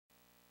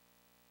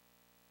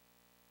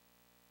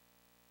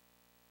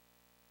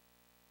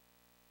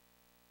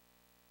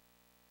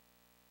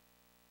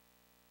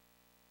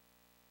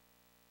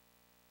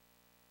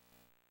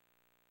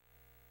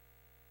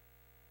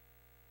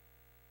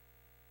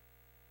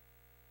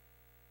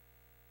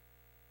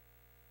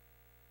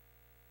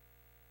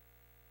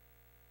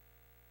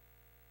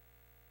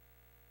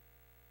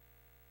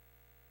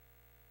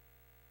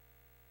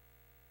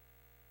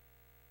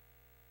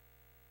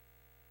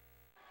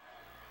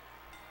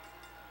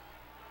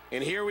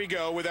And here we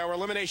go with our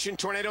Elimination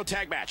Tornado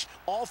Tag Match.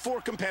 All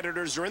 4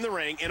 competitors are in the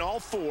ring, and all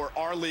 4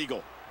 are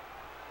legal.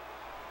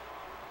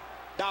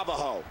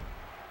 Navajo.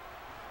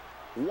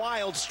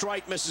 Wild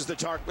strike misses the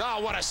target.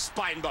 Oh, what a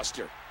spine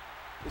buster.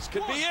 This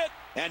could be it.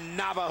 And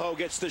Navajo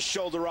gets the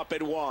shoulder up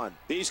at 1.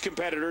 These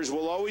competitors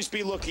will always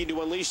be looking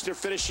to unleash their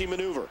finishing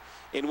maneuver.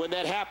 And when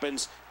that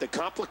happens, the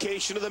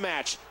complication of the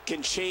match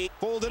can change.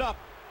 Hold it up.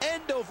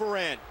 End over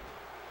end.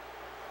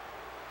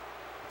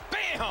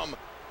 Bam!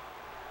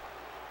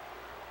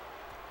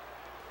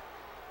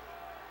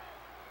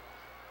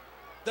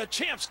 The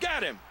champ's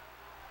got him.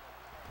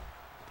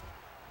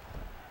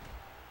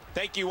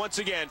 Thank you once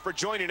again for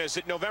joining us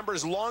at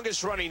November's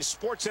longest-running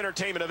sports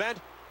entertainment event,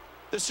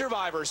 the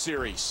Survivor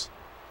Series.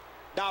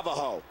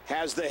 Navajo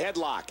has the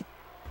headlock.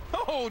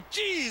 Oh,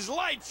 geez,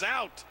 lights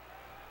out.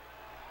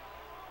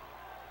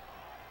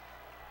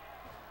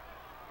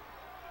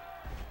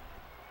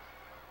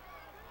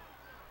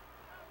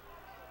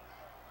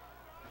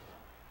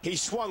 He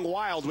swung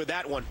wild with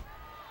that one.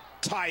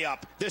 Tie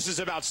up. This is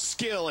about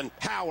skill and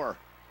power.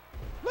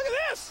 Look at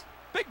this.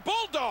 Big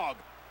bulldog.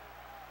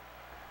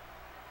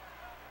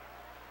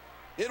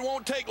 It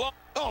won't take long.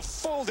 Oh,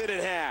 folded in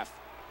half.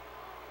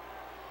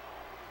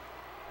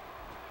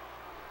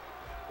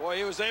 Boy,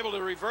 he was able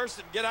to reverse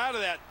it and get out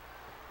of that.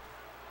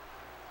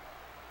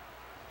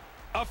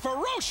 A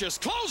ferocious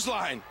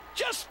clothesline.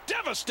 Just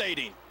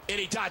devastating. And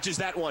he dodges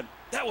that one.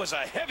 That was a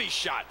heavy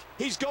shot.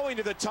 He's going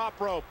to the top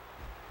rope.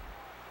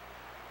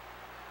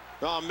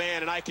 Oh,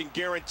 man, and I can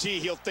guarantee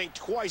he'll think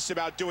twice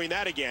about doing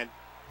that again.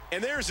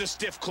 And there's a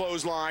stiff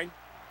clothesline.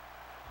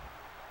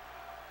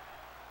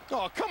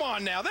 Oh, come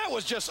on now. That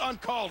was just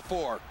uncalled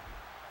for.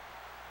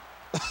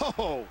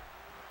 Oh.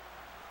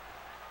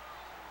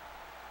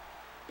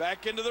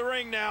 Back into the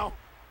ring now.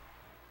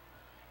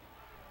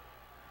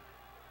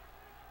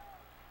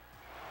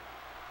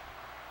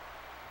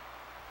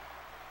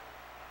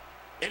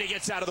 And he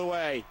gets out of the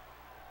way.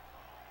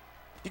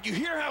 Did you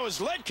hear how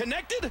his leg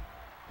connected?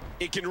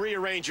 It can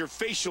rearrange your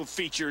facial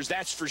features,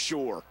 that's for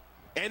sure.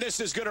 And this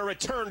is going to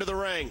return to the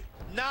ring.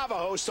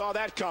 Navajo saw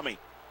that coming.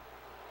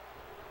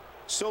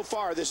 So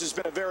far, this has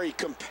been a very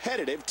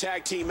competitive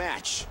tag team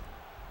match.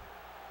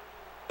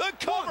 The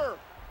cover!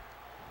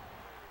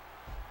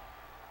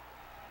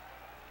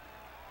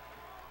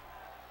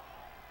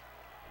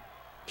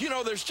 You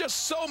know, there's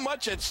just so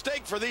much at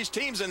stake for these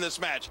teams in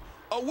this match.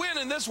 A win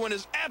in this one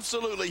is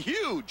absolutely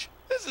huge.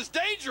 This is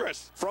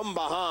dangerous. From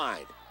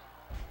behind.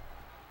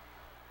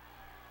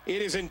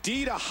 It is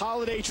indeed a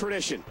holiday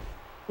tradition.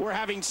 We're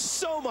having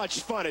so much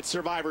fun at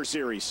Survivor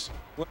Series.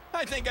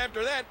 I think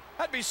after that,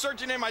 I'd be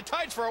searching in my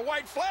tights for a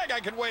white flag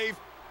I could wave.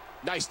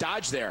 Nice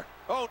dodge there.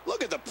 Oh,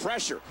 look at the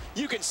pressure.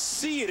 You can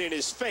see it in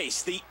his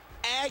face, the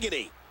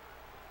agony.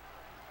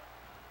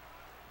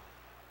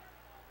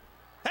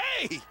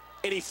 Hey!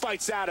 And he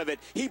fights out of it.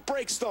 He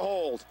breaks the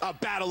hold. A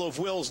battle of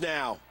wills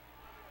now.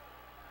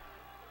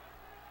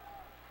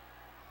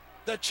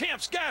 The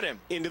champ's got him.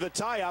 Into the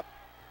tie-up.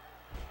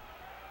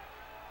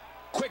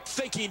 Quick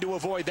thinking to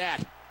avoid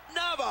that.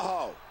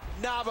 Navajo.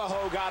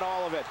 Navajo got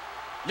all of it.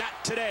 Not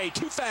today.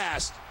 Too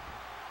fast.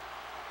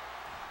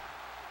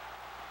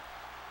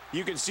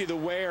 You can see the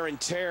wear and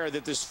tear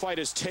that this fight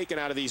has taken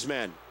out of these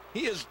men.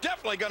 He is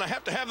definitely going to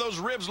have those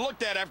ribs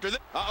looked at after this.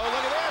 Uh-oh,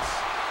 look at this.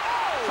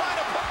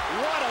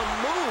 What a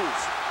move.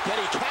 Can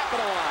he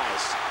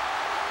capitalize?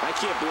 I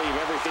can't believe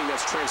everything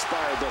that's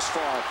transpired thus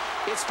far.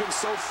 It's been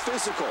so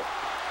physical.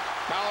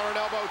 Collar and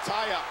elbow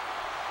tie-up.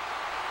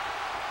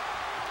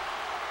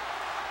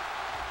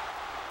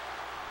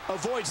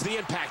 Avoids the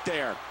impact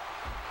there.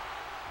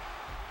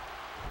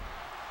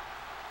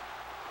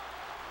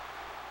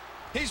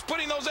 He's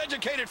putting those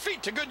educated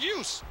feet to good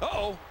use.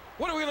 Uh-oh.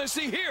 What are we going to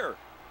see here?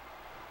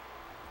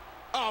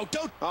 Oh,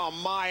 don't. Oh,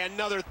 my.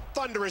 Another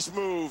thunderous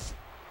move.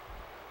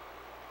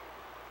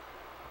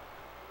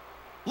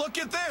 Look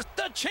at this.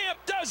 The champ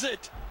does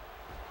it.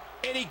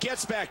 And he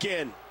gets back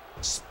in.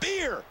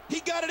 Spear. He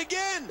got it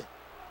again.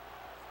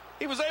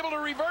 He was able to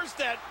reverse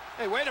that.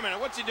 Hey, wait a minute.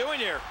 What's he doing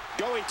here?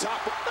 Going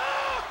top.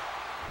 Ah!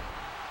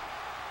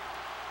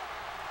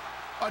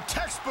 A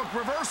textbook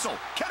reversal.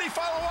 Can he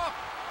follow up?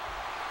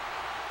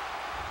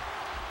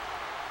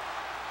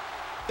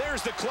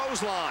 There's the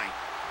clothesline.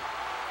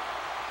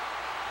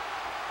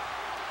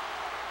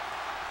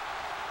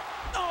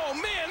 Oh,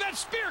 man, that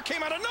spear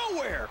came out of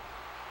nowhere.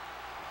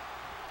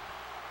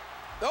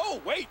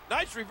 Oh, wait,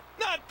 nice reverse.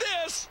 Not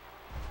this.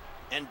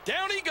 And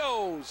down he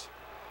goes.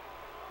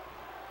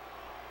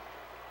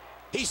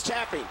 He's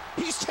tapping.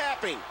 He's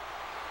tapping.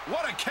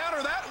 What a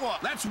counter that was.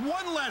 That's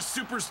one less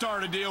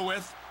superstar to deal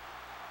with.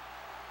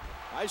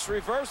 Nice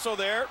reversal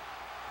there.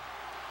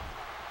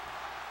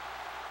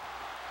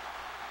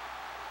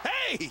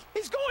 Hey,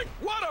 he's going.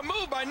 What a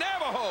move by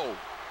Navajo.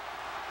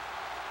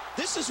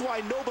 This is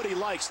why nobody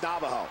likes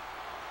Navajo.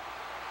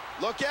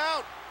 Look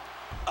out.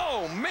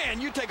 Oh,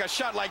 man, you take a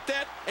shot like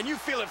that, and you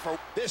feel it for...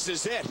 This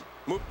is it.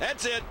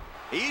 That's it.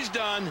 He's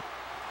done.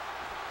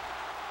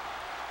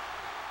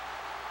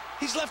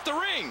 He's left the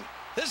ring.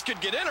 This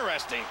could get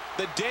interesting.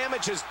 The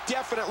damage has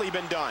definitely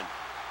been done.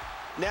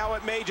 Now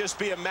it may just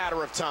be a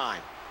matter of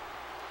time.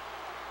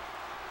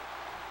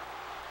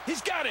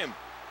 He's got him.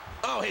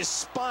 Oh, his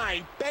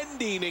spine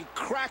bending and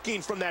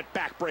cracking from that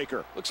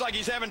backbreaker. Looks like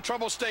he's having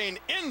trouble staying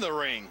in the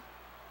ring.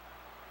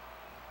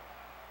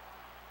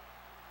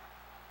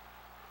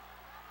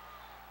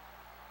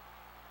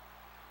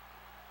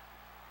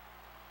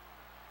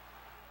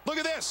 Look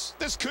at this.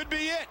 This could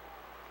be it.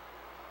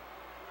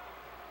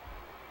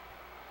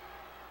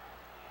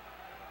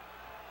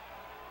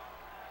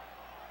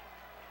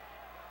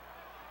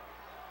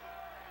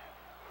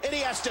 And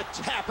he has to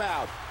tap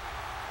out.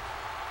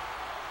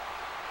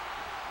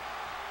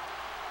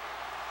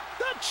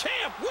 The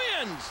champ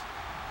wins.